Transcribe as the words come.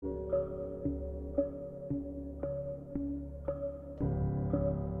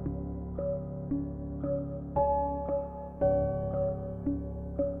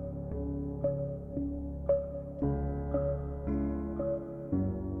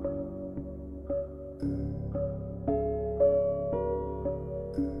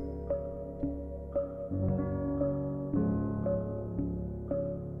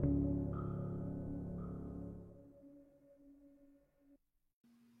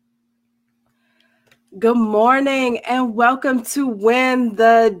Good morning and welcome to Win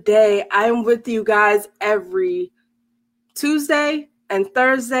the Day. I'm with you guys every Tuesday and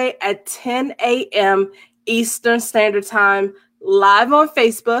Thursday at 10 a.m. Eastern Standard Time, live on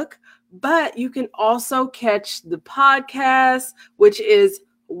Facebook. But you can also catch the podcast, which is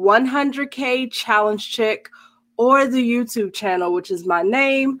 100K Challenge Chick, or the YouTube channel, which is my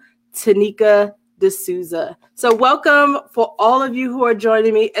name, Tanika D'Souza. So welcome for all of you who are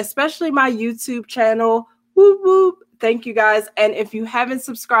joining me, especially my YouTube channel. Whoop, whoop. Thank you guys. And if you haven't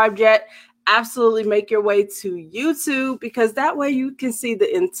subscribed yet, absolutely make your way to YouTube, because that way you can see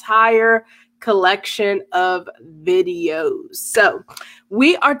the entire collection of videos. So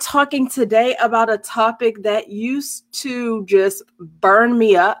we are talking today about a topic that used to just burn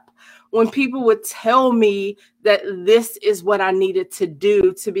me up when people would tell me that this is what I needed to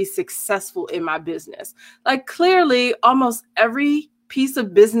do to be successful in my business. Like, clearly, almost every piece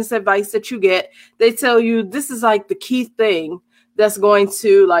of business advice that you get, they tell you this is like the key thing that's going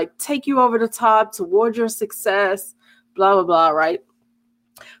to like take you over the top toward your success, blah, blah, blah, right?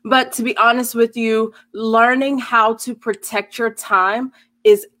 But to be honest with you, learning how to protect your time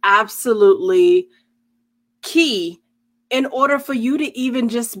is absolutely key in order for you to even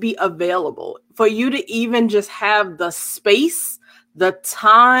just be available, for you to even just have the space, the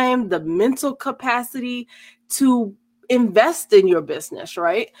time, the mental capacity to invest in your business,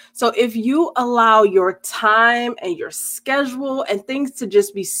 right? So if you allow your time and your schedule and things to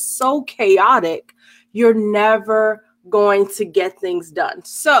just be so chaotic, you're never going to get things done.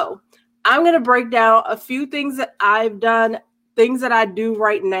 So I'm going to break down a few things that I've done, things that I do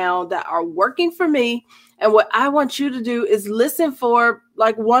right now that are working for me. And what I want you to do is listen for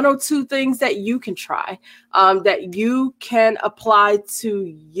like one or two things that you can try, that you can apply to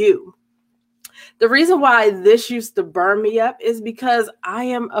you. The reason why this used to burn me up is because I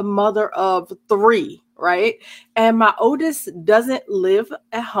am a mother of three, right? And my oldest doesn't live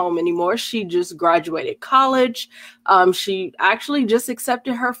at home anymore. She just graduated college. She actually just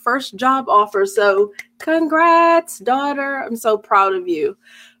accepted her first job offer. So congrats, daughter. I'm so proud of you.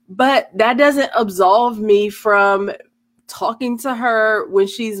 But that doesn't absolve me from talking to her when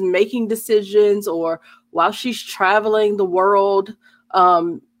she's making decisions or while she's traveling the world.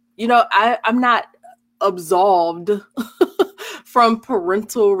 I'm not absolved from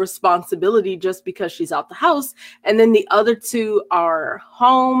parental responsibility just because she's out the house. And then the other two are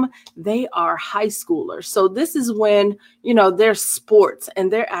home. They are high schoolers. So this is when, their sports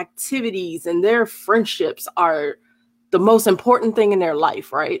and their activities and their friendships are the most important thing in their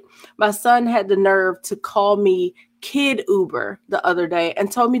life, right? My son had the nerve to call me Kid Uber the other day and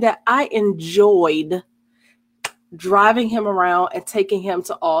told me that I enjoyed driving him around and taking him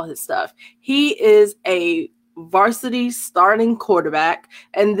to all his stuff. He is a varsity starting quarterback,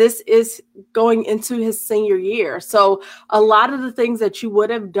 and this is going into his senior year. So a lot of the things that you would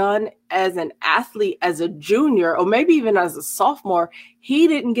have done as an athlete, as a junior, or maybe even as a sophomore, he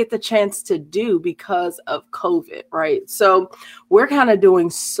didn't get the chance to do because of COVID, right? So we're kind of doing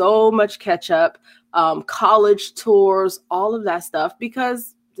so much catch up, college tours, all of that stuff,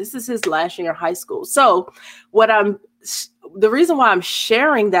 because this is his last year in high school. So the reason why I'm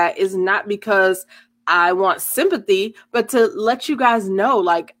sharing that is not because I want sympathy, but to let you guys know,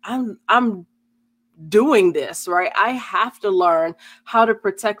 like, I'm doing this, right? I have to learn how to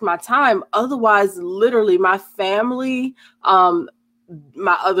protect my time. Otherwise, literally my family,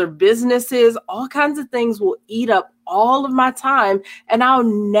 my other businesses, all kinds of things will eat up all of my time, and I'll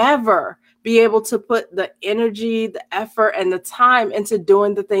never be able to put the energy, the effort, and the time into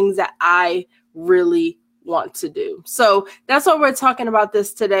doing the things that I really want to do. So that's what we're talking about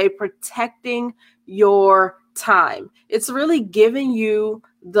this today, protecting your time. It's really giving you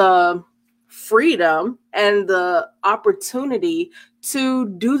the freedom and the opportunity to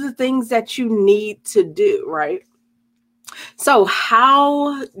do the things that you need to do, right? So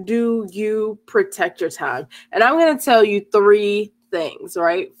how do you protect your time? And I'm going to tell you three things,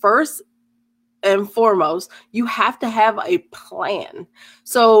 right? First and foremost, you have to have a plan.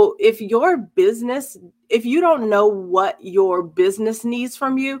 So if you don't know what your business needs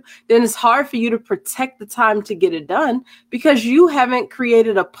from you, then it's hard for you to protect the time to get it done because you haven't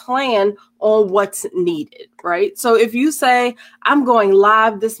created a plan on what's needed, right? So if you say, I'm going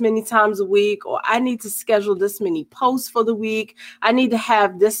live this many times a week, or I need to schedule this many posts for the week, I need to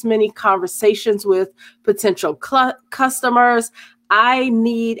have this many conversations with potential customers, I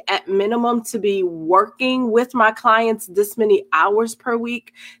need at minimum to be working with my clients this many hours per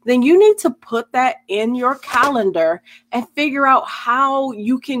week, then you need to put that in your calendar and figure out how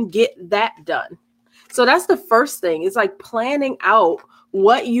you can get that done. So that's the first thing. It's like planning out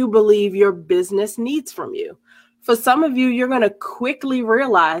what you believe your business needs from you. For some of you, you're going to quickly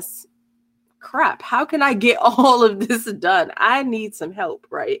realize, crap, how can I get all of this done? I need some help,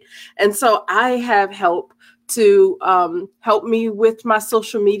 right? And so I have help to help me with my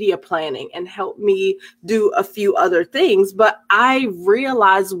social media planning and help me do a few other things. But I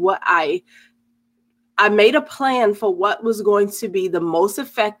realized I made a plan for what was going to be the most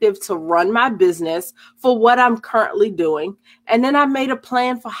effective to run my business for what I'm currently doing. And then I made a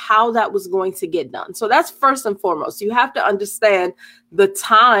plan for how that was going to get done. So that's first and foremost. You have to understand the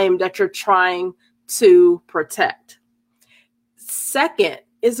time that you're trying to protect. Second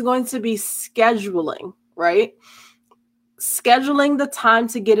is going to be scheduling, right? Scheduling the time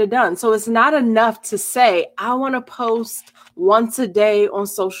to get it done. So it's not enough to say, I want to post once a day on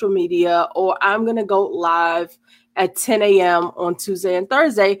social media, or I'm going to go live at 10 a.m. on Tuesday and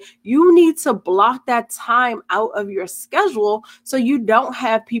Thursday. You need to block that time out of your schedule so you don't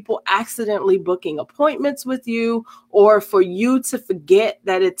have people accidentally booking appointments with you, or for you to forget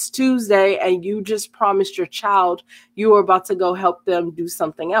that it's Tuesday and you just promised your child you were about to go help them do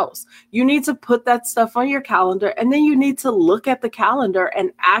something else. You need to put that stuff on your calendar, and then you need to look at the calendar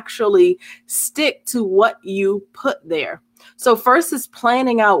and actually stick to what you put there. So first is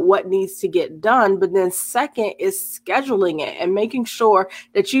planning out what needs to get done, but then second is scheduling it and making sure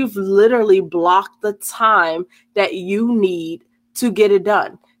that you've literally blocked the time that you need to get it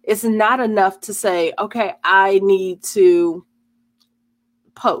done. It's not enough to say, okay, I need to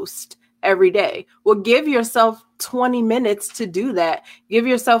post every day. Well, give yourself 20 minutes to do that. Give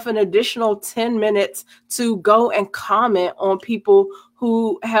yourself an additional 10 minutes to go and comment on people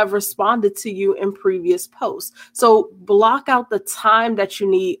who have responded to you in previous posts. So block out the time that you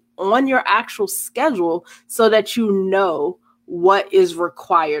need on your actual schedule so that you know what is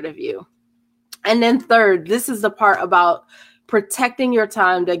required of you. And then third, this is the part about protecting your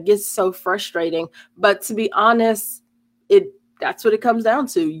time that gets so frustrating. But to be honest, that's what it comes down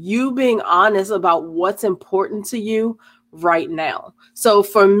to. You being honest about what's important to you right now. So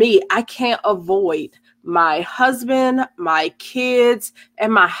for me, I can't avoid my husband, my kids,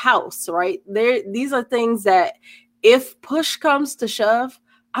 and my house, right? These are things that if push comes to shove,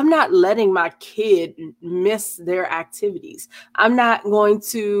 I'm not letting my kid miss their activities. I'm not going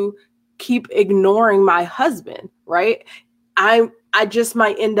to keep ignoring my husband, right? I just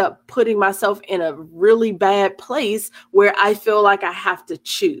might end up putting myself in a really bad place where I feel like I have to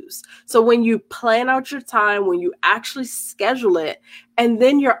choose. So when you plan out your time, when you actually schedule it, and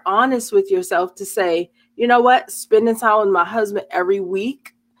then you're honest with yourself to say, you know what, spending time with my husband every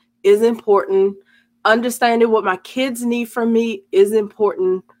week is important. Understanding what my kids need from me is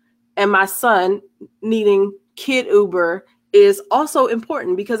important. And my son needing kid Uber is also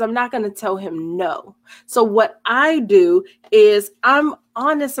important because I'm not going to tell him no. So what I do is I'm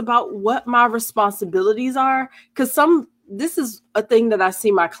honest about what my responsibilities are, because this is a thing that I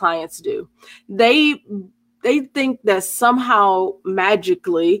see my clients do. They think that somehow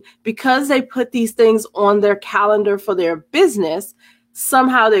magically, because they put these things on their calendar for their business,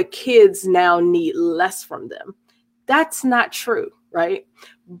 somehow their kids now need less from them. That's not true, right?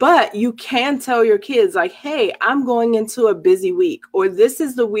 But you can tell your kids like, hey, I'm going into a busy week, or this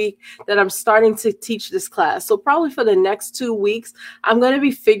is the week that I'm starting to teach this class. So probably for the next 2 weeks, I'm going to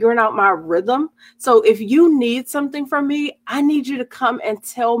be figuring out my rhythm. So if you need something from me, I need you to come and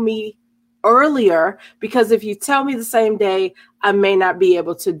tell me earlier, because if you tell me the same day, I may not be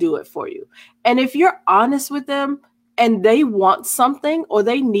able to do it for you. And if you're honest with them and they want something or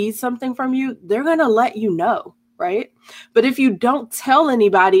they need something from you, they're going to let you know. Right? But if you don't tell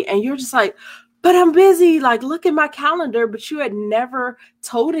anybody and you're just like, but I'm busy, like look at my calendar, but you had never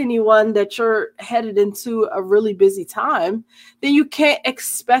told anyone that you're headed into a really busy time, then you can't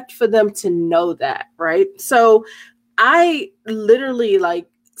expect for them to know that, right? So I literally like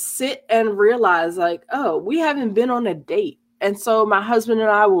sit and realize like, oh, we haven't been on a date. And so my husband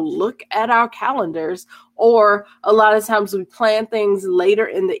and I will look at our calendars, or a lot of times we plan things later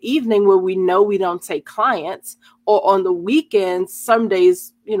in the evening where we know we don't take clients, or on the weekends, some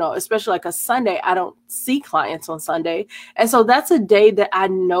days, especially like a Sunday, I don't see clients on Sunday. And so that's a day that I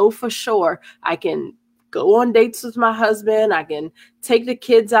know for sure I can go on dates with my husband. I can take the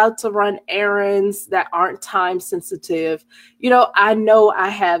kids out to run errands that aren't time sensitive. I know I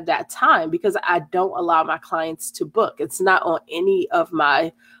have that time because I don't allow my clients to book. It's not on any of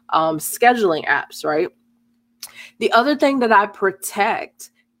my scheduling apps, right? The other thing that I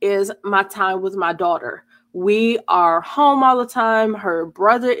protect is my time with my daughter. We are home all the time. Her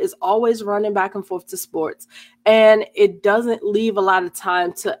brother is always running back and forth to sports, and it doesn't leave a lot of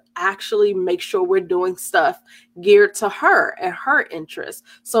time to actually make sure we're doing stuff geared to her and her interests.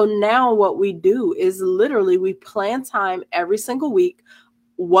 So now what we do is literally we plan time every single week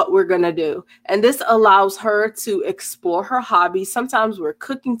what we're going to do. And this allows her to explore her hobbies. Sometimes we're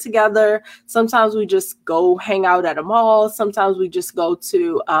cooking together. Sometimes we just go hang out at a mall. Sometimes we just go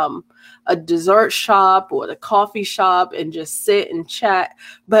to a dessert shop or the coffee shop and just sit and chat.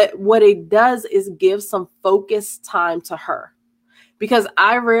 But what it does is give some focused time to her. Because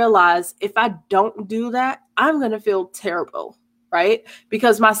I realize if I don't do that, I'm going to feel terrible. Right?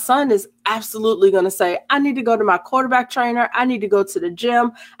 Because my son is absolutely going to say, I need to go to my quarterback trainer. I need to go to the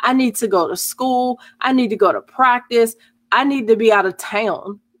gym. I need to go to school. I need to go to practice. I need to be out of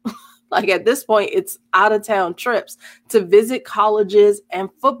town. Like at this point, it's out of town trips to visit colleges and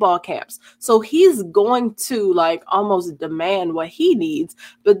football camps. So he's going to like almost demand what he needs.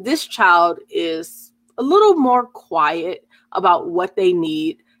 But this child is a little more quiet about what they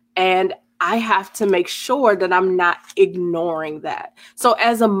need. And I have to make sure that I'm not ignoring that. So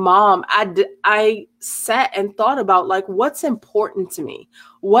as a mom, I sat and thought about like, what's important to me?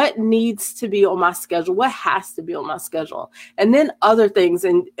 What needs to be on my schedule? What has to be on my schedule? And then other things.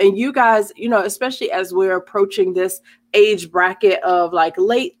 And you guys, you know, especially as we're approaching this age bracket of like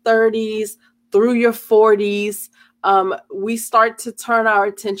late 30s through your 40s, we start to turn our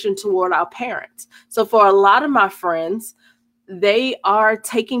attention toward our parents. So for a lot of my friends, they are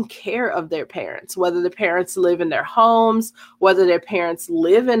taking care of their parents, whether the parents live in their homes, whether their parents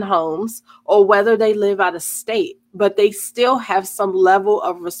live in homes, or whether they live out of state, but they still have some level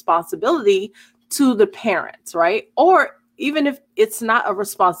of responsibility to the parents, right? Or even if it's not a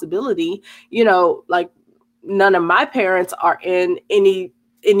responsibility, you know, like none of my parents are in any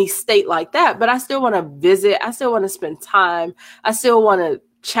state like that, but I still want to visit. I still want to spend time. I still want to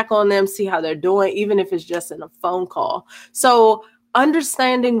check on them, see how they're doing, even if it's just in a phone call. So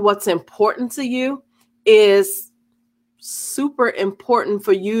understanding what's important to you is super important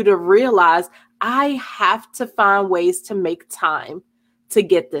for you to realize I have to find ways to make time to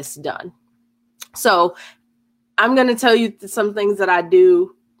get this done. So I'm going to tell you some things that I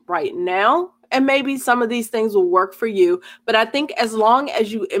do right now, and maybe some of these things will work for you. But I think as long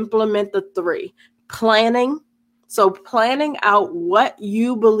as you implement the 3, planning, so planning out what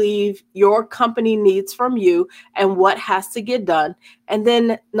you believe your company needs from you and what has to get done. And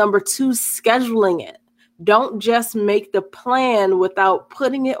then number 2, scheduling it. Don't just make the plan without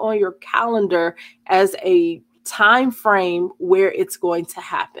putting it on your calendar as a time frame where it's going to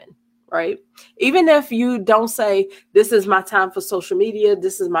happen, right? Even if you don't say, this is my time for social media,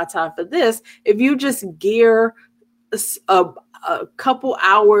 this is my time for this, if you just gear a couple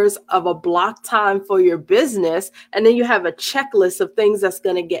hours of a block time for your business, and then you have a checklist of things that's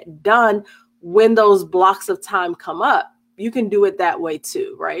going to get done when those blocks of time come up, you can do it that way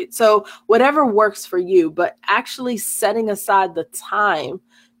too, right? So whatever works for you, but actually setting aside the time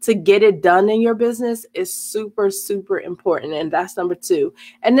to get it done in your business is super, super important. And that's number 2.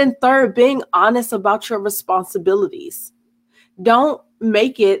 And then 3rd, being honest about your responsibilities. Don't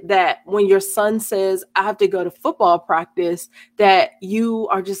make it that when your son says, I have to go to football practice, that you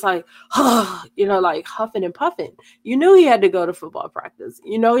are just like, oh, you know, like huffing and puffing. You knew he had to go to football practice.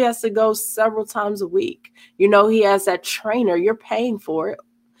 You know, he has to go several times a week. You know, he has that trainer. You're paying for it.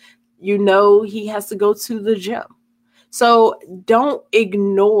 You know, he has to go to the gym. So don't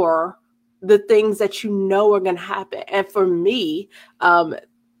ignore the things that you know are going to happen. And for me,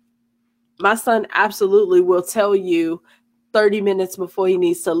 my son absolutely will tell you 30 minutes before he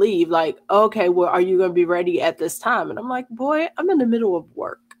needs to leave, like, okay, well, are you going to be ready at this time? And I'm like, boy, I'm in the middle of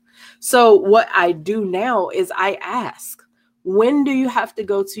work. So what I do now is I ask, when do you have to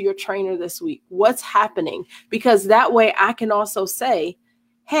go to your trainer this week? What's happening? Because that way I can also say,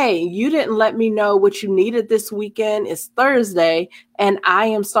 hey, you didn't let me know what you needed this weekend. It's Thursday, and I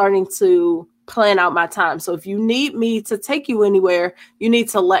am starting to plan out my time. So if you need me to take you anywhere, you need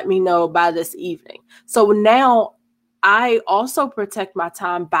to let me know by this evening. So now I also protect my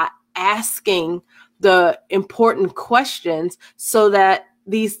time by asking the important questions so that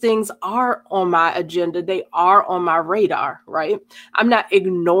these things are on my agenda. They are on my radar, right? I'm not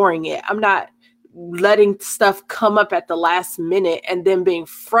ignoring it. I'm not letting stuff come up at the last minute and then being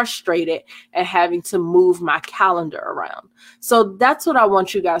frustrated and having to move my calendar around. So that's what I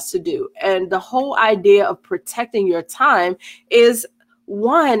want you guys to do. And the whole idea of protecting your time is,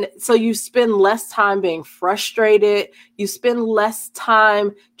 1, so you spend less time being frustrated. You spend less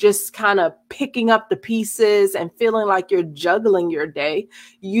time just kind of picking up the pieces and feeling like you're juggling your day.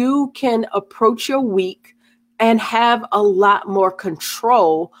 You can approach your week and have a lot more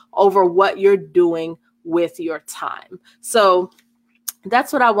control over what you're doing with your time. So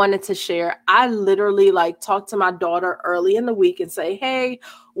that's what I wanted to share. I literally talk to my daughter early in the week and say, hey,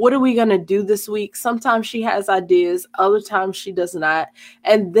 what are we going to do this week? Sometimes she has ideas, other times she does not.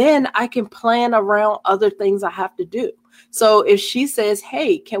 And then I can plan around other things I have to do. So if she says,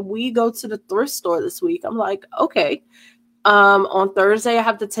 hey, can we go to the thrift store this week? I'm like, okay. On Thursday, I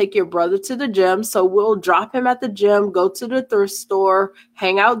have to take your brother to the gym. So we'll drop him at the gym, go to the thrift store,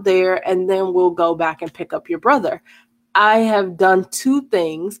 hang out there, and then we'll go back and pick up your brother. I have done two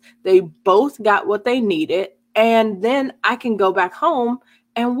things. They both got what they needed. And then I can go back home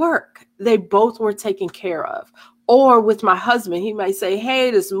and work. They both were taken care of. Or with my husband, he might say,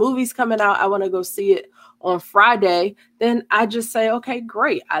 hey, this movie's coming out. I want to go see it on Friday. Then I just say, okay,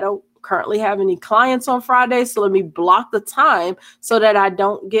 great. I don't currently have any clients on Friday, so let me block the time so that I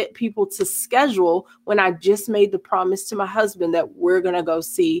don't get people to schedule when I just made the promise to my husband that we're going to go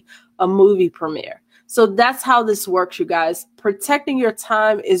see a movie premiere. So that's how this works, you guys. Protecting your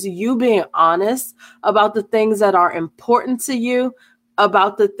time is you being honest about the things that are important to you,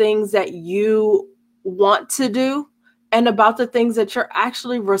 about the things that you want to do, and about the things that you're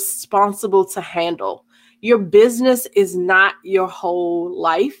actually responsible to handle. Your business is not your whole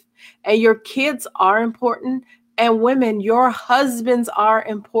life, and your kids are important. And women, your husbands are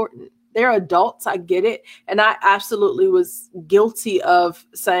important. They're adults. I get it. And I absolutely was guilty of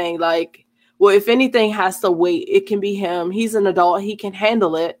saying well, if anything has to wait, it can be him. He's an adult. He can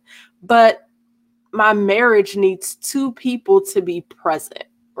handle it. But my marriage needs two people to be present,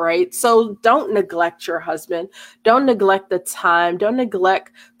 right? So don't neglect your husband. Don't neglect the time. Don't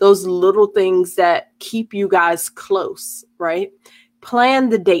neglect those little things that keep you guys close, right? Plan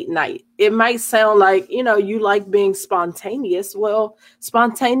the date night. It might sound like, you like being spontaneous. Well,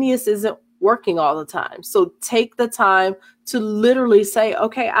 spontaneous isn't working all the time. So take the time to literally say,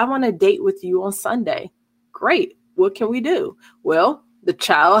 okay, I want to date with you on Sunday. Great. What can we do? Well, the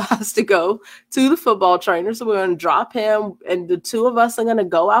child has to go to the football trainer. So we're going to drop him and the two of us are going to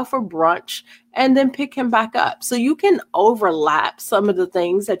go out for brunch and then pick him back up. So you can overlap some of the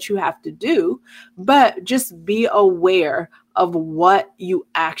things that you have to do, but just be aware of what you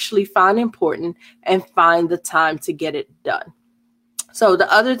actually find important and find the time to get it done. So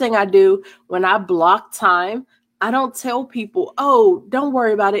the other thing I do when I block time, I don't tell people, oh, don't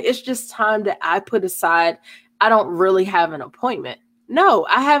worry about it. It's just time that I put aside. I don't really have an appointment. No,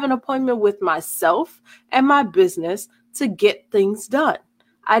 I have an appointment with myself and my business to get things done.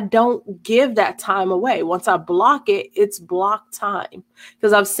 I don't give that time away. Once I block it, it's block time.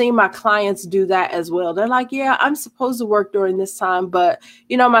 Because I've seen my clients do that as well. They're like, yeah, I'm supposed to work during this time, but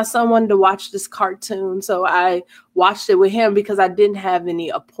my son wanted to watch this cartoon, so I watched it with him because I didn't have any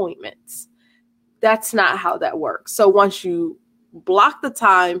appointments. That's not how that works. So once you block the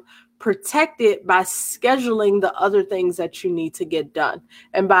time, protect it by scheduling the other things that you need to get done.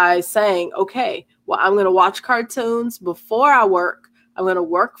 And by saying, okay, well, I'm going to watch cartoons before I work. I'm going to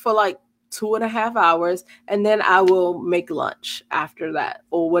work for 2.5 hours, and then I will make lunch after that,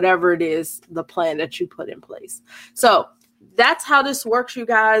 or whatever it is, the plan that you put in place. So that's how this works, you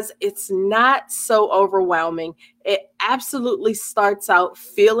guys. It's not so overwhelming. It absolutely starts out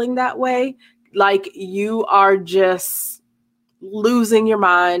feeling that way, like you are just losing your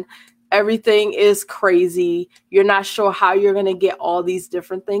mind. Everything is crazy. You're not sure how you're going to get all these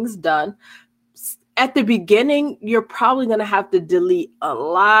different things done. At the beginning, you're probably going to have to delete a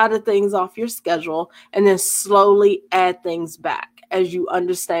lot of things off your schedule and then slowly add things back as you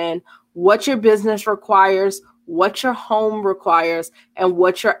understand what your business requires, what your home requires, and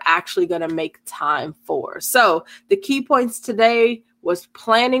what you're actually going to make time for. So the key points today was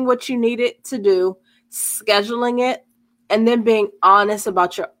planning what you needed to do, scheduling it, and then being honest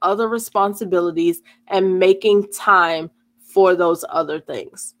about your other responsibilities and making time for those other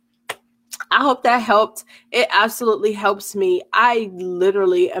things. I hope that helped. It absolutely helps me. I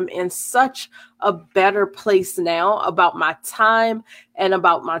literally am in such a better place now about my time and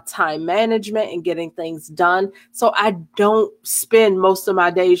about my time management and getting things done. So I don't spend most of my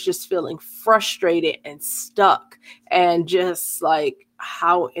days just feeling frustrated and stuck and just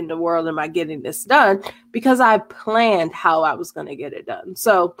how in the world am I getting this done? Because I planned how I was going to get it done.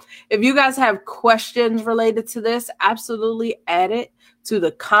 So if you guys have questions related to this, absolutely add it to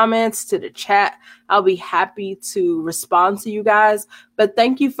the comments, to the chat. I'll be happy to respond to you guys. But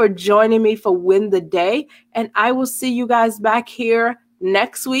thank you for joining me for Win the Day. And I will see you guys back here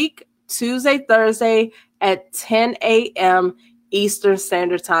next week, Tuesday, Thursday at 10 a.m. Eastern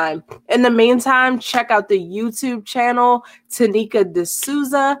Standard Time. In the meantime, check out the YouTube channel, Tanika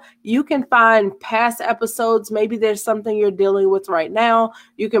D'Souza. You can find past episodes. Maybe there's something you're dealing with right now.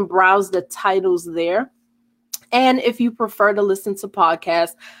 You can browse the titles there. And if you prefer to listen to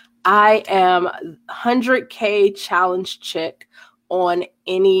podcasts, I am 100K Challenge Chick on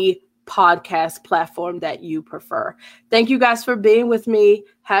any podcast platform that you prefer. Thank you guys for being with me.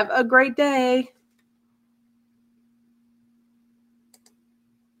 Have a great day.